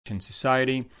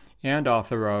Society and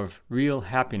author of Real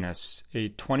Happiness, a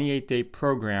 28-day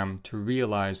program to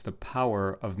realize the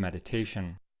power of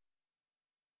meditation.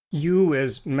 You,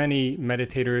 as many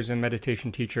meditators and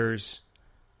meditation teachers,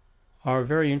 are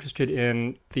very interested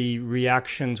in the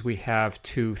reactions we have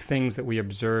to things that we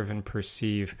observe and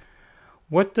perceive.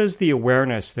 What does the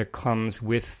awareness that comes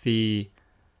with the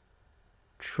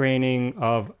training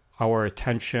of our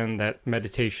attention that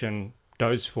meditation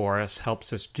does for us,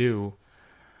 helps us do,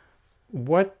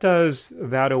 what does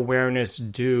that awareness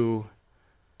do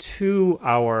to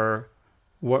our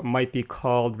what might be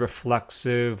called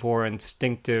reflexive or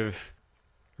instinctive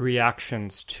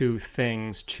reactions to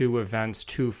things, to events,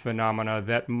 to phenomena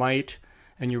that might,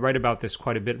 and you write about this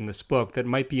quite a bit in this book, that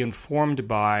might be informed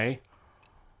by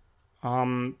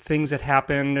things that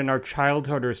happened in our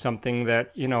childhood or something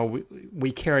that,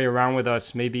 we carry around with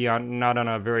us, maybe not on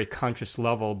a very conscious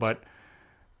level, but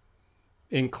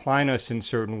incline us in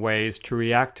certain ways to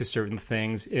react to certain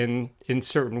things in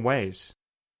certain ways.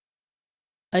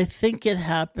 I think it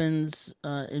happens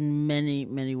in many,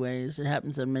 many ways. It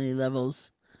happens on many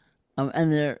levels.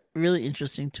 And they're really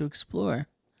interesting to explore.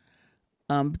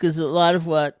 Because a lot of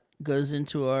what goes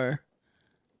into our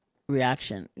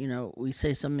reaction, we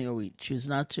say something or we choose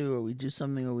not to, or we do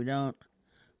something or we don't,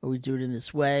 or we do it in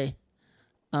this way.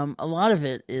 A lot of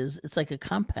it it's like a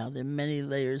compound. There are many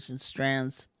layers and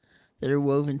strands that are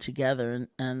woven together.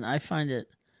 And I find it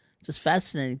just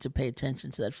fascinating to pay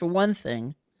attention to that. For one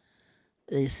thing,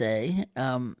 they say,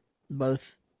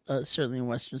 both certainly in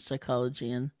Western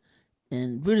psychology and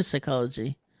in Buddhist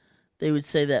psychology, they would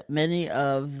say that many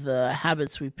of the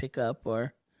habits we pick up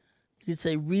are, you could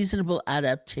say, reasonable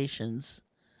adaptations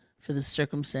for the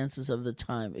circumstances of the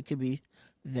time. It could be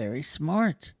very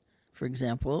smart, for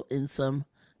example, in some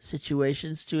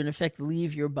situations to, in effect,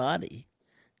 leave your body,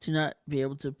 to not be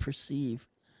able to perceive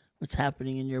what's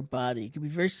happening in your body. It could be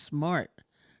very smart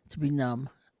to be numb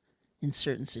in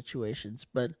certain situations,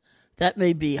 but that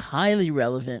may be highly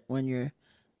relevant when you're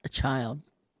a child,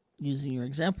 using your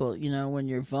example, when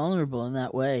you're vulnerable in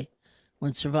that way,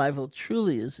 when survival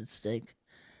truly is at stake.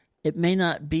 It may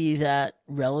not be that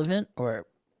relevant or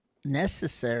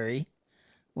necessary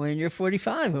when you're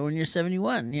 45 or when you're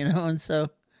 71, and so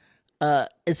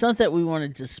it's not that we want to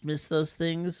dismiss those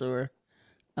things or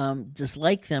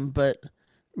dislike them, but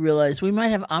realize we might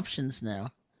have options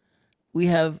now. We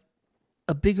have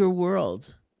a bigger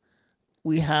world.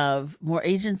 We have more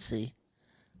agency.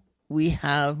 We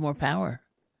have more power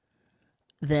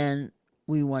than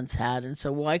we once had. And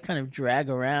so why kind of drag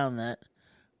around that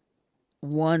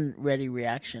one ready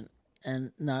reaction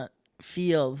and not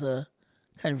feel the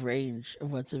kind of range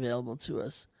of what's available to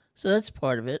us? So that's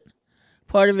part of it.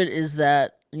 Part of it is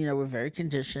that, we're very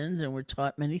conditioned and we're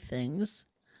taught many things.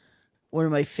 One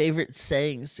of my favorite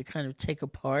sayings to kind of take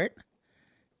apart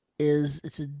is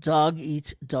it's a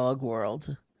dog-eat-dog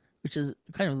world, which is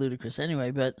kind of ludicrous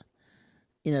anyway, but,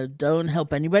 don't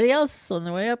help anybody else on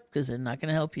the way up because they're not going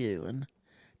to help you. And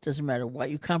it doesn't matter what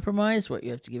you compromise, what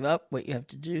you have to give up, what you have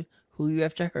to do, who you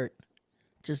have to hurt.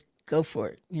 Just go for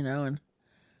it,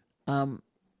 and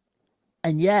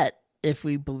yet, if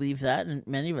we believe that, and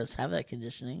many of us have that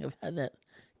conditioning, have had that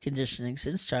conditioning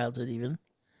since childhood even,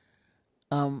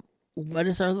 what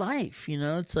is our life?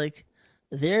 It's like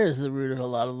there is the root of a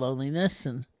lot of loneliness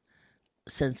and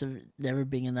a sense of never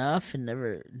being enough and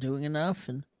never doing enough.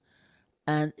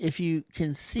 And if you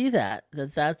can see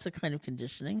that's a kind of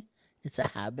conditioning, it's a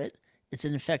habit, it's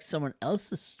in effect someone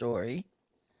else's story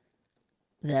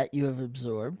that you have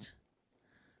absorbed,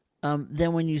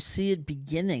 then when you see it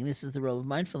beginning, this is the role of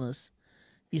mindfulness,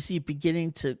 you see it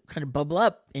beginning to kind of bubble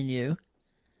up in you,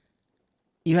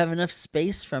 you have enough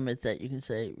space from it that you can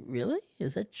say, really?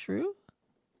 Is that true?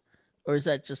 Or is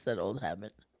that just that old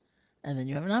habit? And then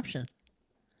you have an option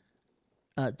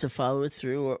to follow it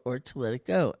through or to let it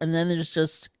go. And then there's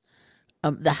just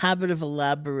the habit of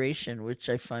elaboration, which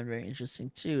I find very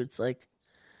interesting too. It's like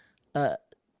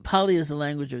Pali is the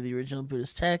language of the original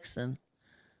Buddhist text, and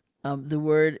the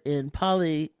word in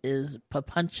Pali is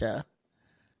papancha,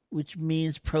 which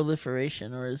means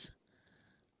proliferation, or as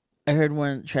I heard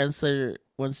one translator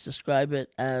once describe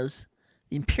it as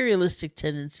the imperialistic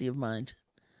tendency of mind.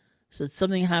 So that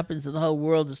something happens and the whole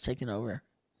world is taken over.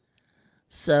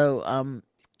 So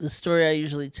the story I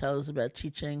usually tell is about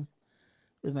teaching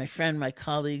with my friend, my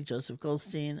colleague, Joseph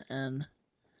Goldstein. And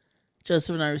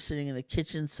Joseph and I were sitting in the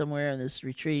kitchen somewhere in this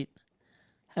retreat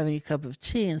having a cup of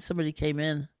tea, and somebody came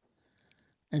in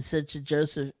and said to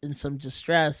Joseph in some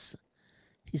distress,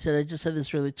 he said, I just had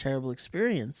this really terrible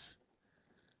experience.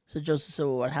 So Joseph said,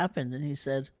 well, what happened? And he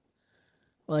said,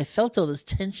 well, I felt all this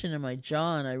tension in my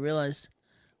jaw, and I realized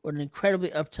what an incredibly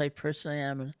uptight person I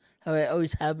am and how I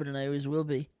always have been and I always will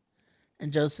be.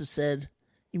 And Joseph said,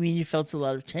 "You mean you felt a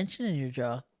lot of tension in your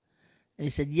jaw?" And he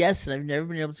said, "Yes, and I've never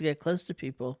been able to get close to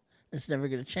people. It's never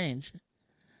going to change."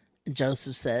 And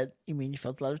Joseph said, "You mean you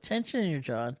felt a lot of tension in your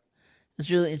jaw?" It's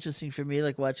really interesting for me,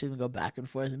 like watching them go back and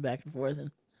forth and back and forth.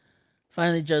 And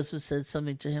finally, Joseph said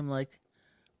something to him like,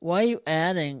 "Why are you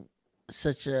adding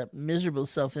such a miserable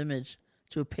self-image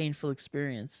to a painful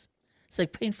experience? It's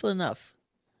like painful enough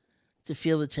to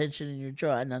feel the tension in your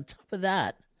jaw. And on top of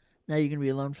that, now you're going to be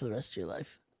alone for the rest of your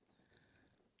life."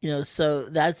 So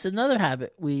that's another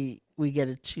habit we get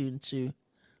attuned to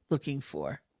looking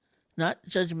for. Not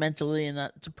judgmentally and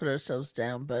not to put ourselves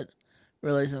down, but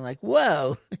realizing like,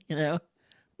 whoa,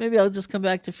 maybe I'll just come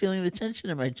back to feeling the tension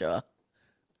in my jaw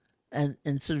and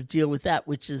sort of deal with that,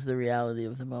 which is the reality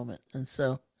of the moment. And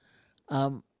so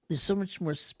there's so much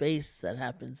more space that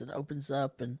happens and opens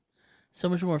up and so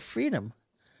much more freedom.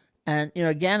 And,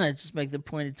 again, I just make the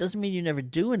point, it doesn't mean you never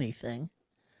do anything,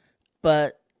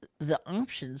 but the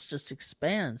options just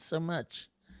expand so much.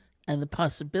 And the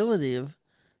possibility of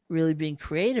really being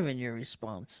creative in your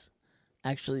response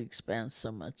actually expands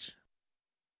so much.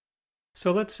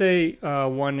 So let's say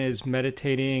one is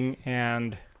meditating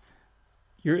and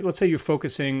let's say you're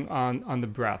focusing on the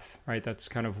breath, right? That's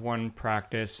kind of one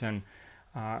practice, and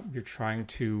you're trying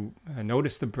to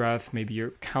notice the breath. Maybe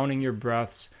you're counting your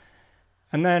breaths.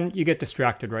 And then you get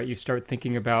distracted, right? You start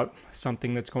thinking about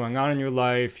something that's going on in your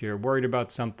life. You're worried about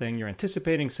something. You're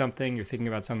anticipating something. You're thinking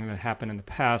about something that happened in the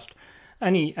past.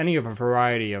 Any of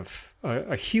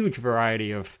a huge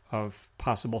variety of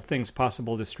possible things,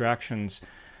 possible distractions.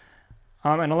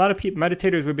 And a lot of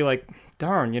meditators would be like,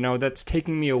 darn, that's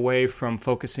taking me away from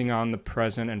focusing on the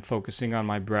present and focusing on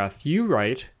my breath. You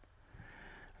write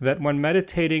that when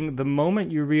meditating, the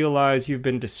moment you realize you've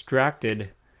been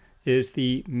distracted is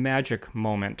the magic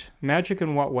moment. Magic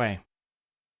in what way?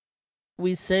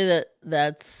 We say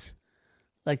that's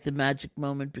like the magic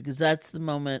moment because that's the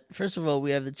moment, first of all,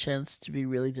 we have the chance to be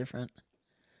really different.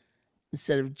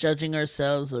 Instead of judging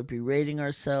ourselves or berating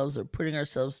ourselves or putting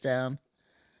ourselves down,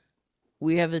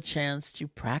 we have the chance to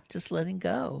practice letting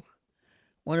go.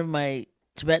 One of my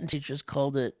Tibetan teachers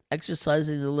called it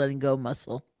exercising the letting go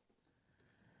muscle.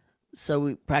 So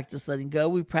we practice letting go.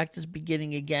 We practice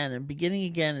beginning again. And beginning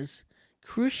again is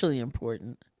crucially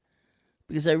important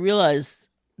because I realized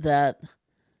that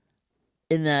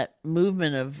in that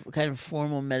movement of kind of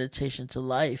formal meditation to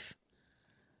life,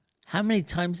 how many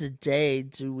times a day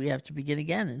do we have to begin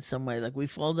again in some way? Like we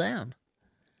fall down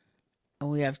and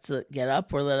we have to get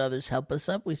up or let others help us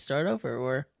up. We start over,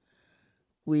 or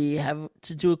we have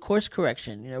to do a course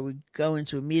correction. We go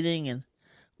into a meeting and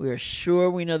we are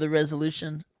sure we know the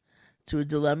resolution to a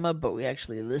dilemma, but we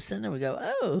actually listen and we go,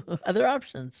 oh, other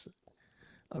options.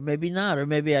 Or maybe not, or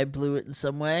maybe I blew it in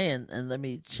some way and let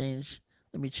me change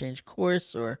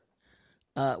course, or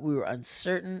we were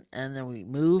uncertain and then we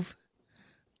move.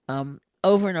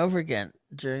 Over and over again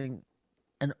during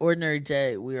an ordinary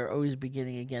day, we are always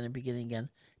beginning again and beginning again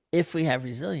if we have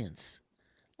resilience.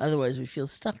 Otherwise, we feel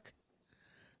stuck.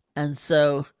 And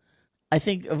so I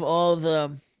think of all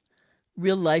the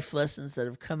real life lessons that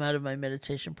have come out of my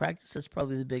meditation practice, that's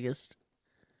probably the biggest.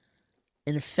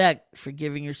 In effect,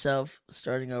 forgiving yourself,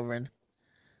 starting over.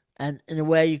 And in a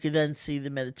way, you could then see the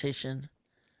meditation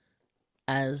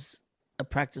as a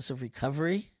practice of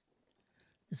recovery.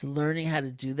 It's learning how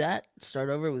to do that, start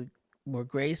over with more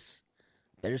grace,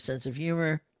 better sense of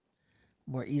humor,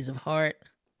 more ease of heart,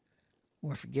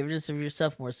 more forgiveness of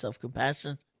yourself, more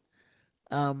self-compassion.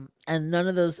 And none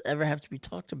of those ever have to be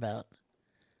talked about.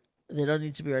 They don't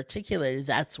need to be articulated.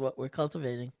 That's what we're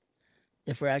cultivating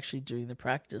if we're actually doing the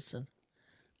practice. And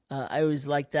I always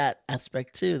liked that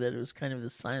aspect too, that it was kind of the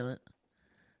silent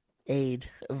aid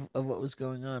of what was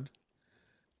going on.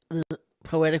 The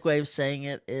poetic way of saying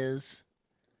it is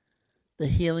the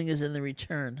healing is in the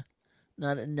return,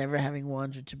 not in never having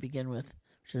wandered to begin with,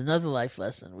 which is another life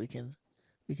lesson we can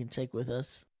take with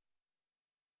us.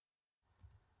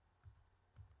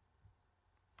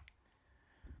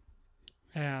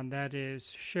 And that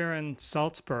is Sharon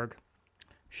Salzberg.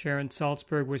 Sharon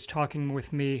Salzberg was talking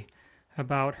with me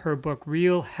about her book,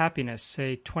 Real Happiness,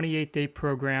 a 28-day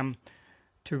program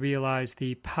to realize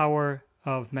the power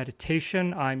of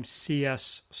meditation. I'm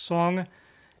C.S. Song,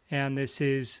 and this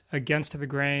is Against the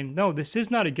Grain. No, this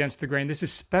is not Against the Grain. This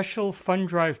is special Fund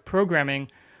Drive programming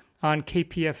on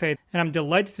KPFA. And I'm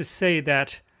delighted to say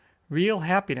that Real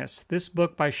Happiness, this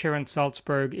book by Sharon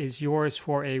Salzberg, is yours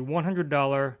for a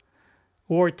 $100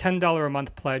 or $10 a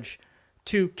month pledge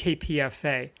to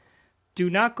KPFA. do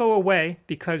not go away,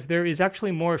 because there is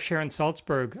actually more of Sharon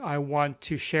Salzberg I want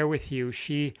to share with you.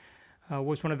 She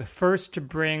was one of the first to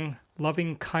bring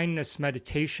loving kindness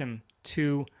meditation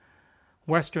to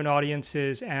Western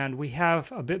audiences, and we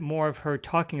have a bit more of her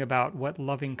talking about what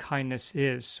loving kindness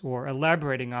is, or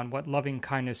elaborating on what loving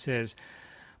kindness is.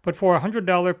 But for a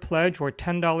 $100 pledge or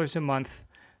 $10 a month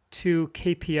to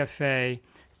KPFA,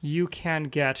 you can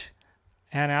get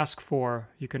and ask for,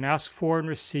 and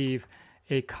receive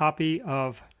a copy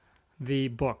of the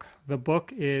book. The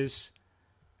book is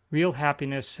Real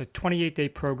Happiness, a 28-day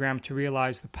program to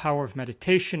realize the power of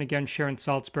meditation. Again, Sharon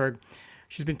Salzberg.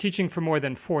 She's been teaching for more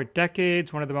than 4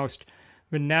 decades, one of the most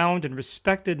renowned and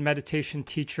respected meditation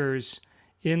teachers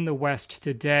in the West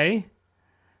today.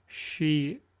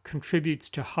 She contributes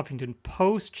to Huffington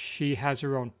Post. She has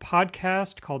her own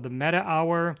podcast called The Meta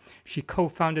Hour. She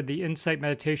co-founded the Insight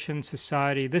Meditation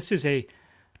Society. This is a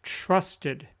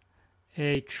trusted,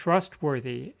 a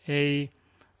trustworthy, a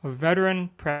veteran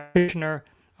practitioner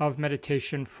of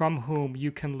meditation from whom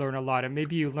you can learn a lot. And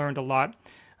maybe you learned a lot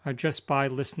just by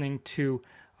listening to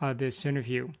this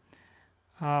interview.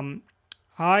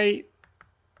 I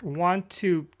want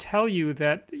to tell you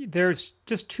that there's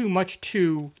just too much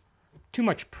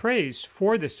praise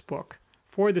for this book,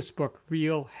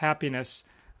 Real Happiness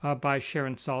by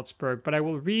Sharon Salzberg. But I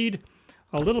will read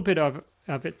a little bit of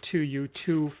it to you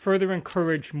to further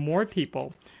encourage more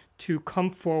people to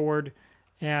come forward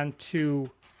and to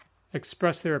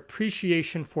express their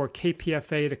appreciation for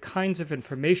KPFA, the kinds of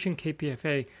information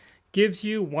KPFA gives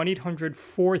you.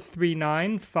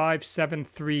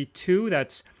 1-800-439-5732.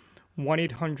 That's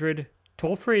 1-800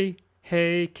 toll-free,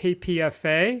 hey,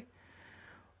 KPFA,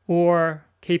 or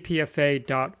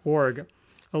kpfa.org.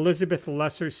 Elizabeth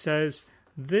Lesser says,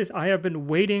 I have been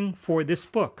waiting for this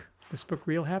book,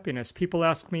 Real Happiness. People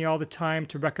ask me all the time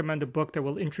to recommend a book that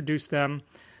will introduce them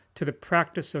to the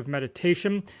practice of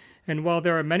meditation. And while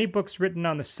there are many books written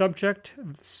on the subject,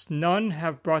 none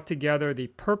have brought together the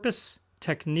purpose,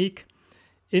 technique,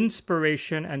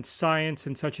 inspiration, and science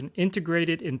in such an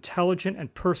integrated, intelligent,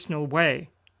 and personal way.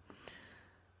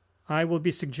 I will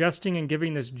be suggesting and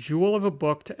giving this jewel of a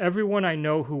book to everyone I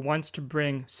know who wants to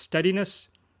bring steadiness,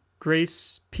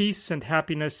 grace, peace, and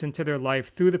happiness into their life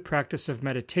through the practice of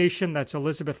meditation. That's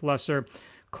Elizabeth Lesser,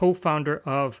 co-founder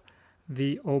of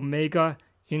the Omega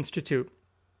Institute.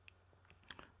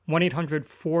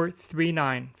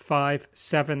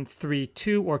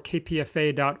 1-800-439-5732 or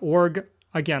kpfa.org.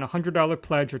 Again, a $100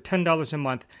 pledge or $10 a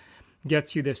month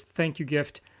gets you this thank you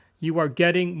gift. You are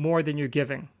getting more than you're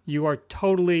giving. You are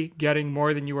totally getting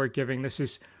more than you are giving. This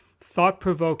is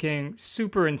thought-provoking,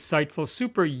 super insightful,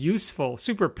 super useful,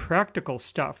 super practical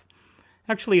stuff.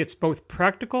 Actually, it's both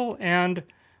practical and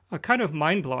kind of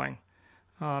mind-blowing.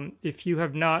 If you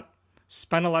have not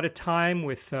spent a lot of time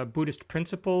with Buddhist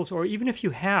principles, or even if you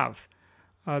have,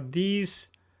 these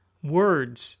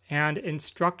words and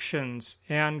instructions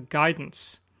and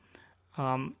guidance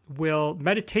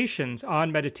meditations on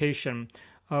meditation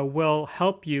will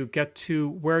help you get to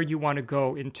where you want to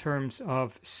go in terms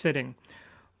of sitting.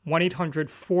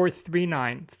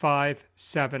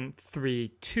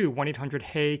 1-800-439-5732,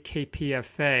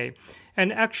 1-800-HEY-KPFA.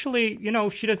 And actually,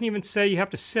 she doesn't even say you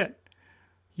have to sit.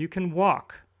 You can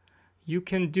walk. You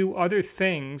can do other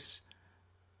things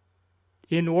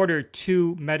in order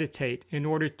to meditate, in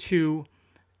order to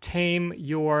tame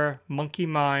your monkey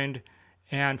mind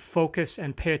and focus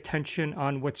and pay attention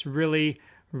on what's really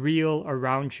real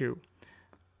around you.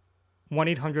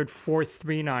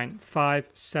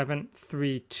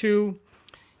 1-800-439-5732.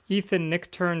 Ethan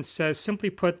Nickturn says, simply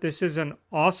put, this is an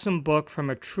awesome book from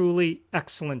a truly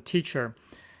excellent teacher.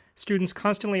 Students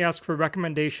constantly ask for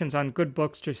recommendations on good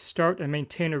books to start and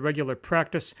maintain a regular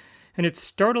practice, and it's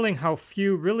startling how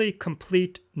few really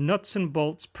complete nuts and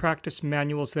bolts practice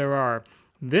manuals there are.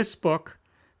 This book,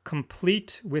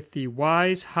 complete with the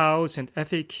whys, hows, and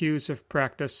FAQs of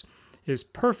practice, is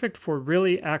perfect for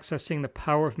really accessing the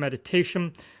power of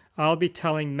meditation. I'll be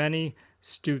telling many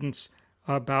students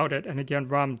about it. And again,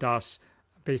 Ram Dass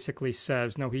basically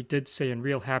says, no, he did say in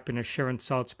Real Happiness, Sharon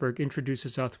Salzberg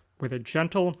introduces us with a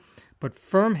gentle but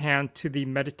firm hand to the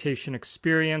meditation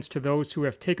experience. To those who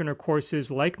have taken her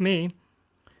courses like me,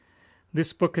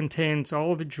 this book contains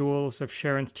all of the jewels of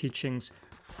Sharon's teachings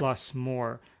plus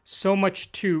more. So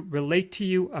much to relate to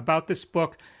you about this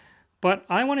book. But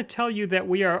I want to tell you that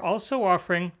we are also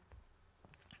offering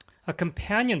a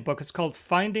companion book. It's called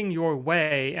Finding Your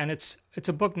Way, and it's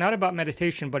a book not about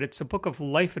meditation, but it's a book of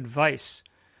life advice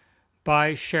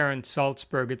by Sharon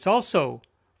Salzberg. It's also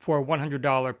for a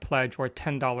 $100 pledge or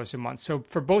 $10 a month. So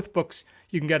for both books,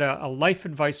 you can get a life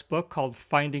advice book called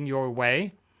Finding Your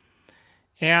Way,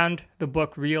 and the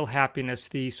book Real Happiness,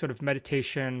 the sort of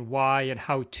meditation why and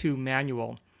how to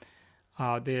manual,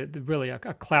 the really a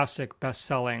classic,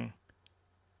 best-selling,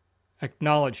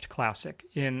 acknowledged classic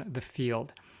in the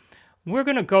field. We're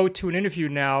going to go to an interview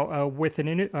now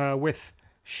with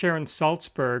Sharon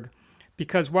Salzberg,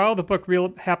 because while the book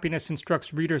Real Happiness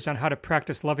instructs readers on how to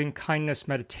practice loving kindness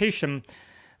meditation,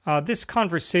 this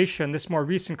more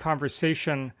recent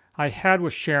conversation I had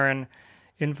with Sharon,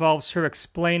 involves her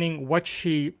explaining what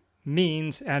she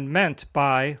means and meant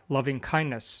by loving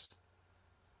kindness.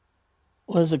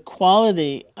 Well, as a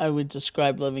quality, I would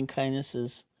describe loving kindness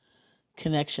as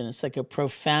connection. It's like a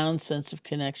profound sense of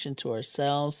connection to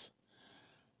ourselves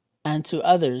and to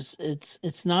others.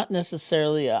 It's not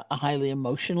necessarily a highly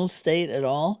emotional state at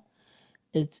all.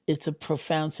 It's a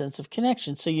profound sense of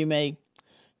connection. So you may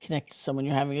connect to someone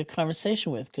you're having a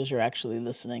conversation with because you're actually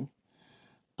listening,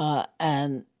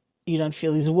 and you don't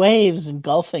feel these waves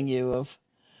engulfing you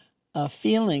of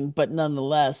feeling, but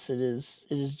nonetheless, it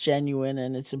is genuine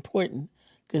and it's important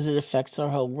because it affects our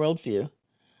whole worldview.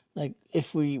 Like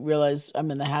if we realize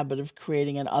I'm in the habit of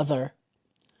creating an other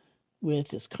with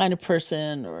this kind of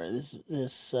person or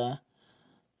this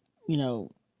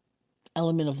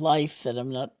element of life that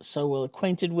I'm not so well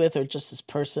acquainted with, or just this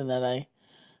person that I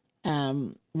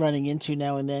am running into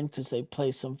now and then because they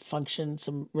play some function,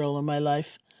 some role in my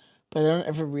life, but I don't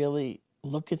ever really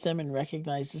look at them and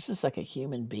recognize this is like a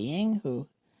human being who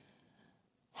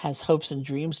has hopes and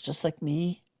dreams just like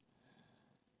me.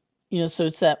 So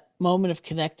it's that moment of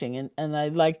connecting, and I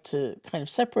like to kind of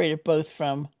separate it both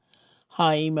from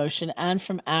high emotion and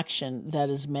from action that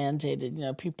is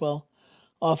mandated. People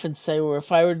often say, well,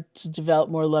 if I were to develop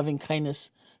more loving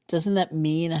kindness, doesn't that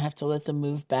mean I have to let them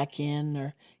move back in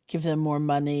or give them more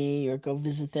money or go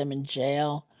visit them in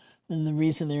jail? And the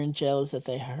reason they're in jail is that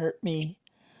they hurt me.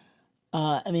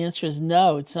 And the answer is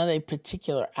no, it's not a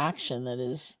particular action that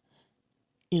is,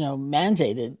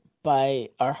 mandated by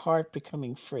our heart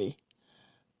becoming free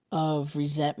of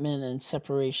resentment and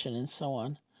separation and so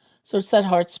on. So it's that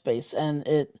heart space, and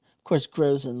it, of course,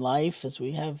 grows in life as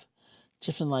we have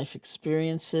different life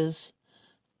experiences.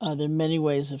 There are many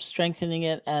ways of strengthening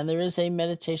it, and there is a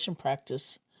meditation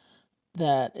practice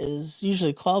that is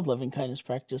usually called loving kindness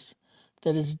practice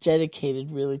that is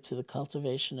dedicated really to the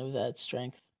cultivation of that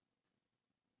strength.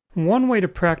 One way to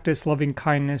practice loving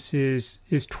kindness is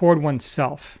toward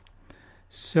oneself.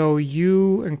 So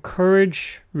you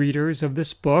encourage readers of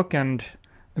this book and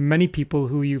the many people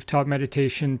who you've taught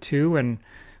meditation to and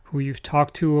who you've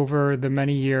talked to over the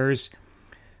many years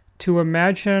to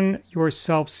imagine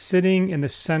yourself sitting in the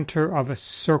center of a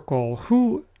circle.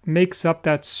 Who makes up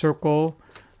that circle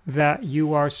that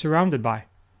you are surrounded by?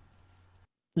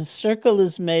 The circle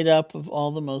is made up of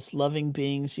all the most loving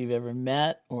beings you've ever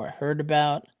met or heard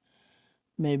about.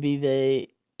 Maybe they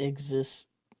exist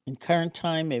in current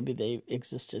time, maybe they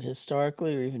existed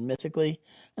historically or even mythically.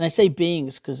 And I say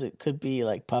beings because it could be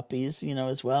like puppies,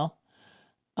 as well.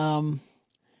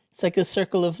 It's like a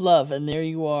circle of love, and there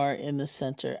you are in the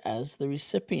center as the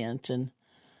recipient. And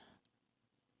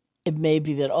it may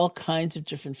be that all kinds of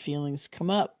different feelings come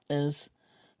up as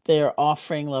they are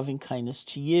offering loving kindness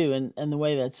to you. And the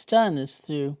way that's done is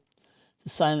through the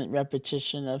silent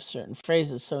repetition of certain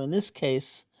phrases. So in this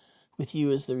case, with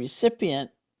you as the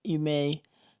recipient, you may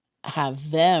have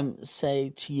them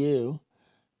say to you,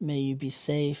 may you be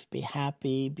safe, be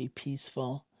happy, be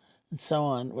peaceful, and so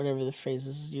on, whatever the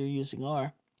phrases you're using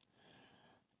are.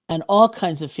 And all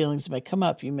kinds of feelings may come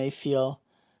up. You may feel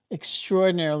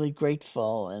extraordinarily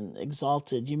grateful and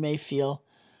exalted. You may feel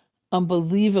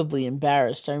unbelievably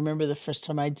embarrassed. I remember the first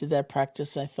time I did that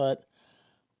practice, I thought,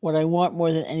 what I want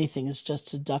more than anything is just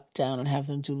to duck down and have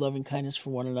them do loving kindness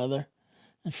for one another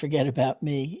and forget about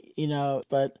me,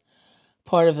 But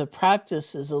part of the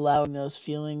practice is allowing those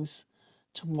feelings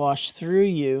to wash through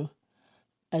you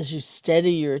as you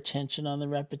steady your attention on the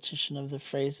repetition of the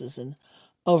phrases. And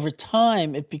over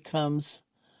time, it becomes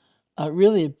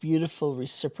really a beautiful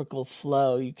reciprocal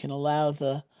flow. You can allow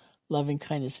the loving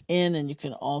kindness in, and you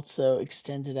can also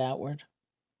extend it outward.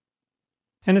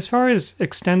 And as far as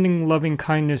extending loving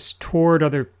kindness toward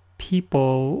other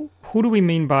people, who do we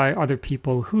mean by other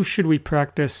people? Who should we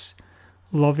practice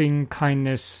loving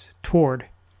kindness toward?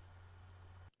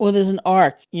 Well, there's an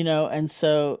arc, and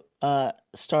so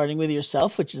starting with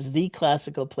yourself, which is the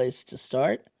classical place to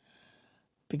start,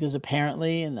 because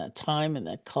apparently in that time, in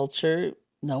that culture,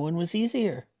 no one was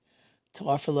easier to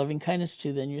offer loving kindness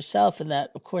to than yourself. And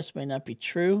that, of course, may not be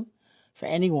true for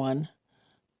anyone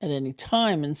at any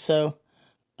time. And so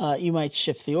you might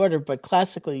shift the order, but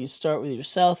classically you start with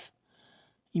yourself.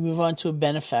 You move on to a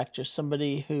benefactor,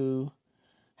 somebody who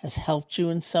has helped you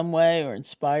in some way or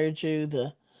inspired you.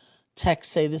 The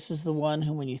texts say this is the one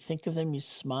who, when you think of them, you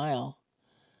smile.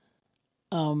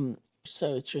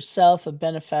 So it's yourself, a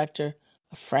benefactor,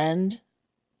 a friend,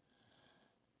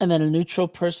 and then a neutral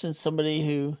person, somebody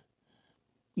who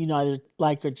you neither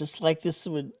like or dislike. This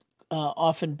would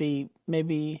often be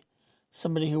maybe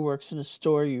somebody who works in a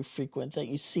store you frequent that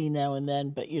you see now and then,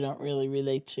 but you don't really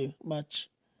relate to much.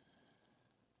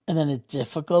 And then a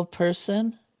difficult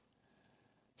person,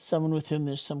 someone with whom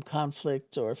there's some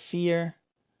conflict or fear.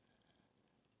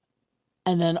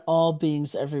 And then all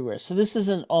beings everywhere. So this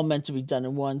isn't all meant to be done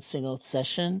in one single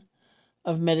session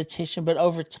of meditation, but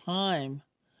over time,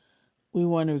 we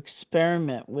want to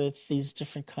experiment with these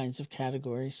different kinds of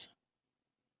categories.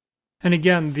 And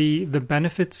again, the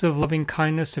benefits of loving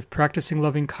kindness, of practicing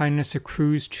loving kindness,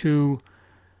 accrues to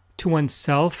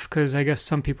oneself, because I guess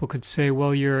some people could say,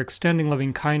 well, you're extending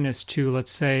loving kindness to,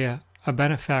 let's say, a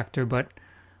benefactor, but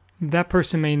that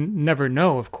person may never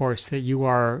know, of course, that you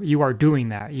are doing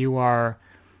that. You are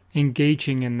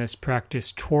engaging in this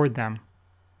practice toward them.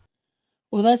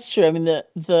 Well, that's true. I mean,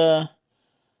 the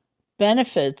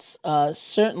benefits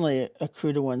certainly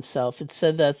accrue to oneself. It's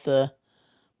said that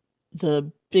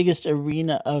the biggest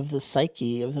arena of the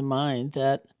psyche, of the mind,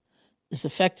 that is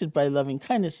affected by loving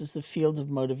kindness is the field of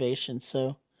motivation.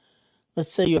 So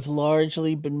let's say you have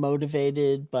largely been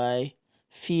motivated by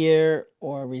fear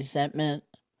or resentment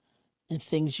in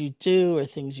things you do or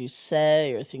things you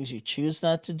say or things you choose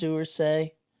not to do or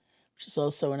say, which is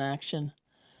also an action.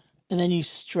 And then you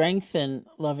strengthen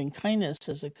loving kindness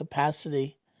as a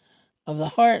capacity of the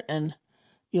heart, and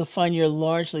you'll find you're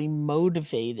largely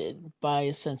motivated by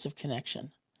a sense of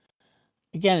connection.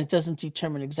 Again, it doesn't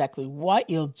determine exactly what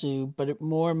you'll do, but it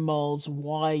more molds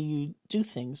why you do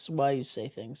things, why you say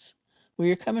things, where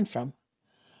you're coming from.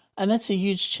 And that's a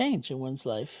huge change in one's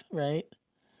life, right?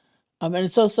 And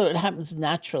it's also, it happens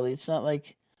naturally. It's not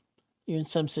like you're in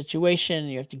some situation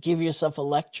and you have to give yourself a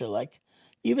lecture. Like,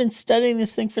 you've been studying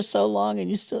this thing for so long and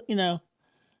you still,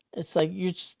 it's like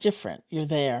you're just different. You're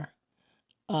there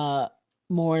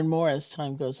more and more as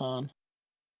time goes on.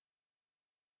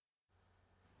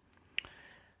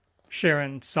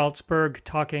 Sharon Salzberg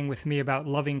talking with me about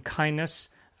loving kindness.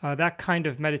 That kind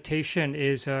of meditation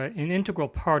is an integral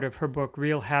part of her book,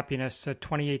 Real Happiness, a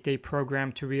 28-day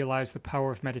program to realize the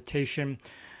power of meditation.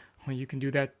 Well, you can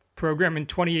do that program in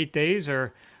 28 days,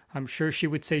 or I'm sure she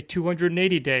would say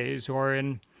 280 days, or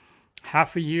in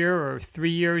half a year or 3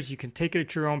 years. You can take it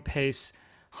at your own pace.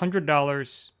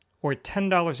 $100 or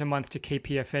 $10 a month to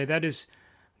KPFA. That is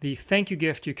the thank you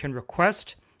gift you can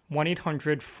request.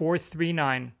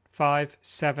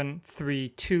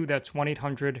 1-800-439-5732. That's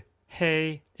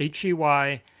 1-800-HEY,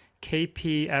 H-E-Y,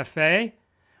 KPFA,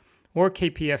 or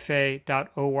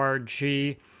kpfa.org.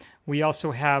 We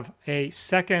also have a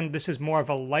second, this is more of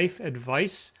a life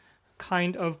advice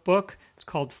kind of book. It's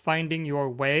called Finding Your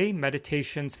Way,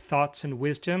 Meditations, Thoughts, and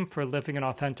Wisdom for Living an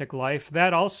Authentic Life.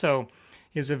 That also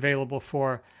is available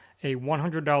for a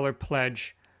 $100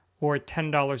 pledge or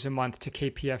 $10 a month to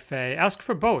KPFA. Ask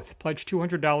for both. Pledge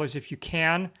 $200 if you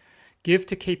can. Give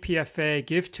to KPFA.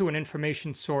 Give to an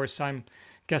information source I'm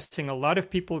guessing a lot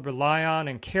of people rely on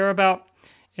and care about,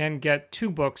 and get two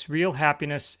books, Real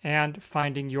Happiness and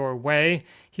Finding Your Way.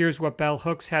 Here's what Bell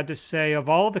Hooks had to say. Of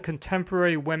all the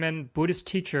contemporary women Buddhist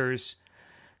teachers,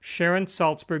 Sharon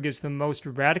Salzberg is the most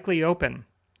radically open.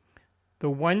 The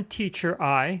one teacher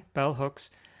I, Bell Hooks,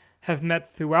 have met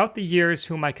throughout the years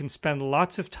whom I can spend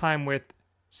lots of time with,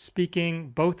 speaking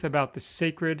both about the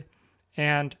sacred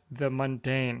and the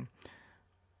mundane.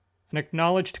 An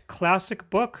acknowledged classic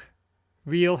book,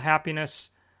 Real Happiness,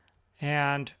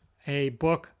 and a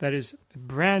book that is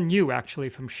brand new, actually,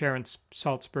 from Sharon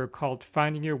Salzberg called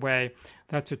Finding Your Way.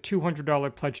 That's a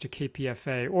 $200 pledge to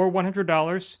KPFA, or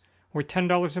 $100 or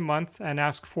 $10 a month, and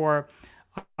ask for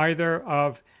either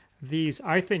of these,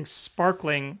 I think,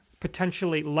 sparkling,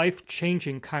 potentially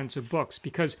life-changing kinds of books,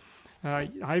 because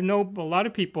I know a lot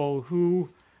of people who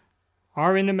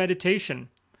are into meditation,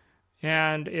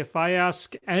 and if I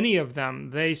ask any of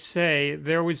them, they say,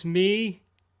 there was me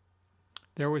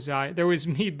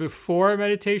before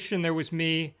meditation, there was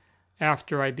me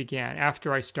after I began,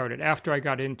 after I started, after I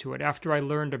got into it, after I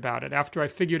learned about it, after I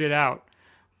figured it out.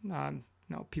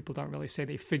 No, people don't really say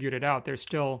they figured it out. They're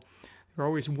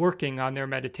always working on their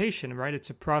meditation, right? It's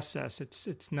a process.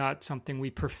 It's not something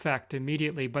we perfect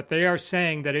immediately, but they are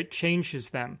saying that it changes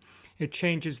them. It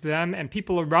changes them, and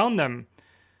people around them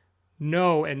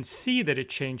know and see that it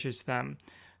changes them.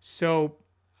 So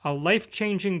a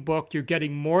life-changing book, you're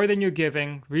getting more than you're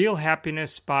giving. Real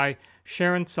Happiness by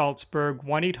Sharon Salzberg,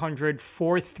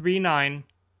 1-800-439-5732.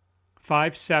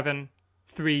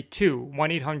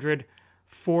 5732,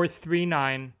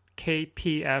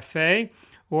 1-800-439-KPFA,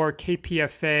 or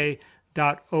kpfa.org.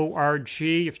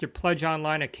 If you pledge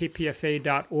online at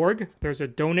kpfa.org, there's a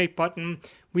donate button.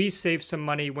 We save some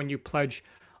money when you pledge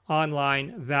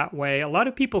online that way. A lot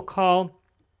of people call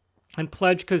and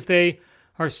pledge because they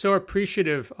are so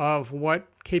appreciative of what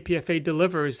KPFA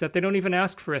delivers that they don't even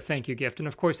ask for a thank you gift. And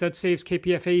of course, that saves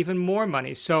KPFA even more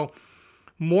money. So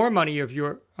more money of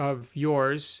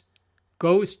yours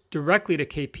goes directly to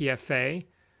KPFA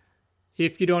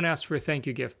if you don't ask for a thank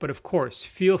you gift. But of course,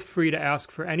 feel free to ask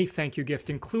for any thank you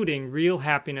gift, including Real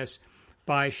Happiness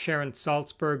by Sharon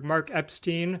Salzberg. Mark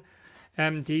Epstein,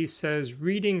 MD, says,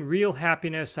 reading Real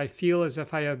Happiness, I feel as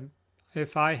if I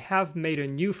have made a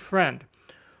new friend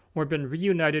or been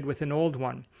reunited with an old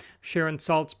one. Sharon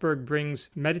Salzberg brings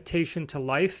meditation to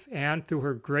life and, through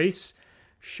her grace,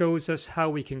 shows us how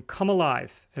we can come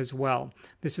alive as well.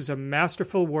 This is a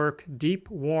masterful work, deep,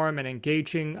 warm, and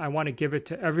engaging. I want to give it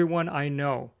to everyone I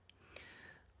know.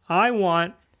 I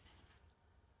want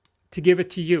to give it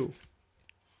to you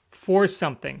for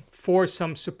something, for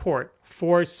some support,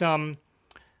 for some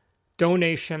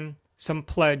donation, some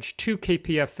pledge to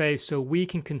KPFA so we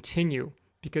can continue.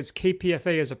 Because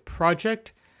KPFA is a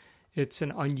project. It's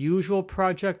an unusual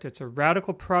project. It's a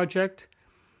radical project.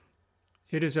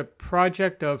 It is a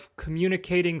project of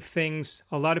communicating things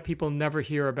a lot of people never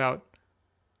hear about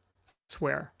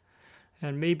elsewhere.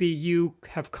 And maybe you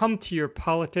have come to your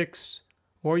politics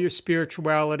or your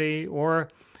spirituality or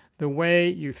the way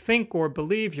you think or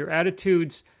believe, your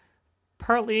attitudes,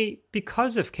 partly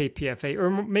because of KPFA, or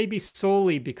maybe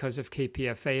solely because of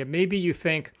KPFA. And maybe you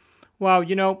think, wow,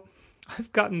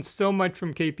 I've gotten so much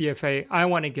from KPFA, I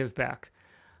want to give back.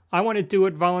 I want to do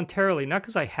it voluntarily, not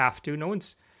because I have to. No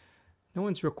one's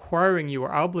requiring you or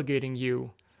obligating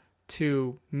you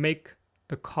to make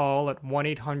the call at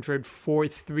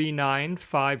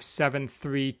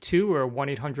 1-800-439-5732 or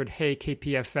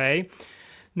 1-800-HEY-KPFA.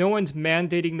 No one's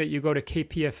mandating that you go to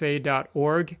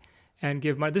kpfa.org and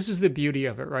give money. This is the beauty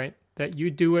of it, right? That you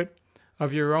do it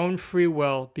of your own free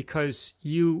will because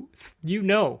you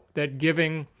know that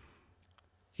giving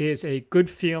is a good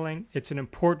feeling. It's an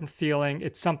important feeling.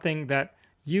 It's something that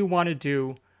you want to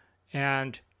do,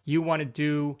 and you want to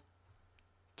do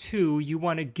to, you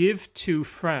want to give to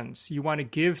friends. You want to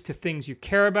give to things you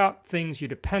care about, things you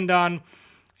depend on.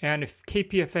 And if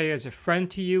KPFA is a friend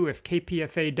to you, if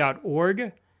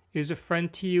kpfa.org is a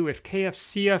friend to you, if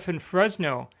KFCF in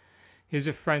Fresno is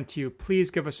a friend to you,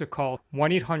 please give us a call,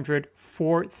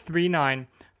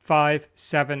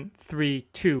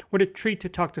 1-800-439-5732. What a treat to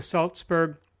talk to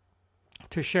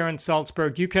Sharon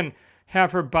Salzberg. You can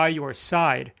have her by your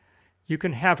side. You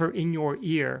can have her in your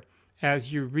ear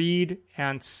as you read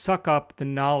and suck up the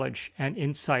knowledge and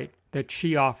insight that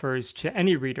she offers to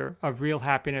any reader of Real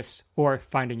Happiness or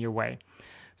Finding Your Way.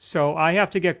 So I have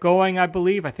to get going, I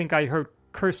believe. I think I heard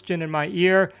Kirsten in my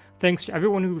ear. Thanks to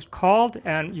everyone who's called,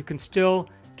 and you can still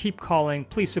keep calling.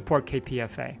 Please support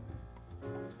KPFA.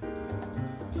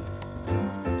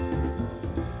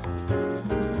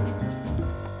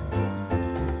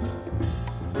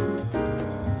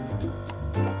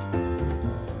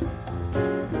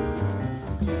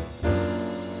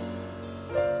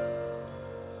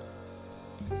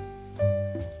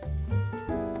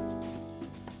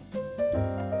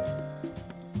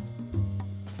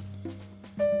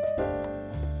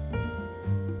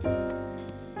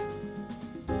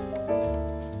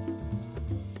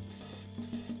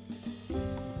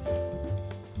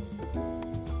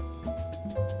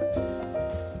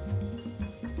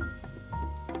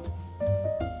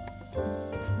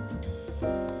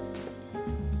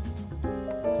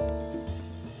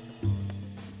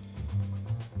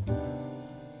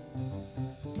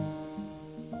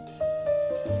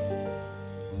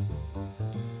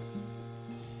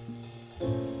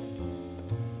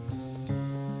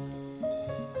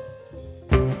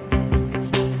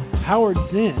 Howard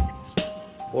Zinn.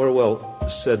 Orwell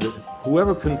said that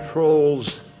whoever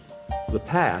controls the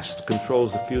past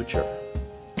controls the future.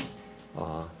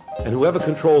 And whoever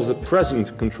controls the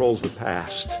present controls the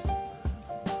past.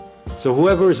 So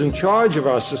whoever is in charge of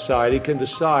our society can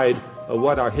decide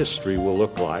what our history will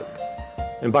look like.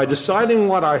 And by deciding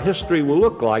what our history will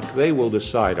look like, they will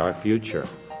decide our future.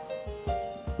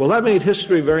 Well, that made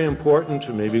history very important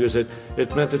to me because it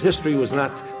meant that history was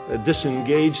not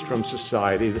disengaged from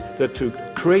society, that to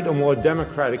create a more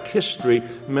democratic history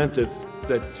meant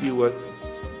that you were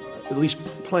at least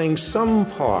playing some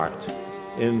part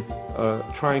in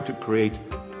trying to create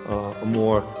a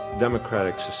more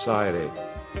democratic society.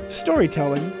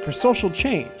 Storytelling for social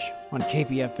change on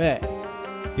KPFA.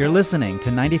 You're listening to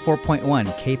 94.1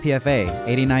 KPFA,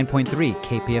 89.3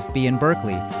 KPFB in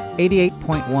Berkeley,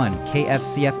 88.1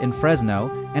 KFCF in Fresno,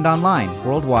 and online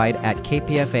worldwide at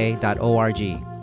kpfa.org.